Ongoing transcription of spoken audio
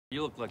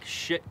You look like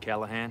shit,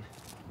 Callahan.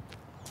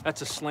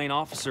 That's a slain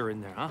officer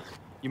in there, huh?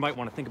 You might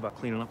want to think about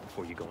cleaning up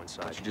before you go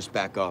inside. Why don't you just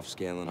back off,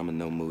 Scanlon? I'm in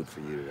no mood for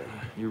you today.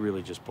 You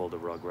really just pulled the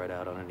rug right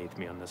out underneath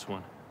me on this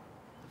one.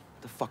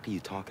 What the fuck are you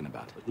talking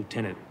about?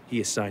 Lieutenant, he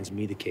assigns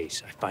me the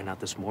case. I find out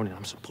this morning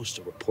I'm supposed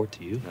to report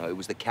to you. No, it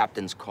was the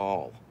captain's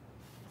call.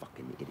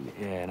 Fucking idiot.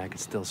 Yeah, and I can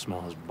still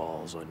smell his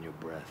balls on your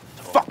breath.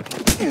 Fuck!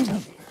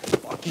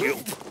 Fuck you!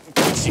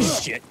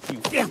 Shit, you...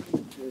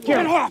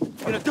 Get off!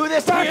 Gonna do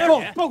this?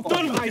 Go!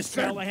 Done with this,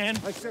 Callahan.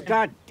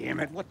 God damn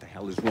it, what the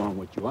hell is wrong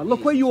with you?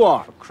 Look where you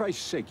are. For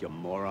Christ's sake, you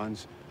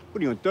morons.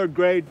 What are you, in third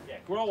grade? Yeah,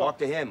 grow Talk up.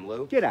 to him,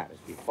 Lou. Get out of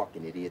here. You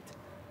fucking idiot.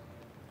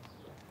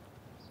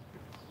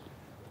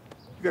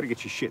 You gotta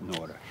get your shit in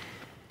order.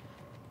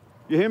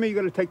 You hear me? You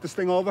gotta take this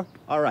thing over?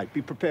 All right,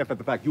 be prepared for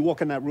the fact. You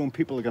walk in that room,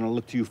 people are gonna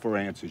look to you for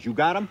answers. You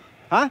got them?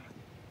 Huh?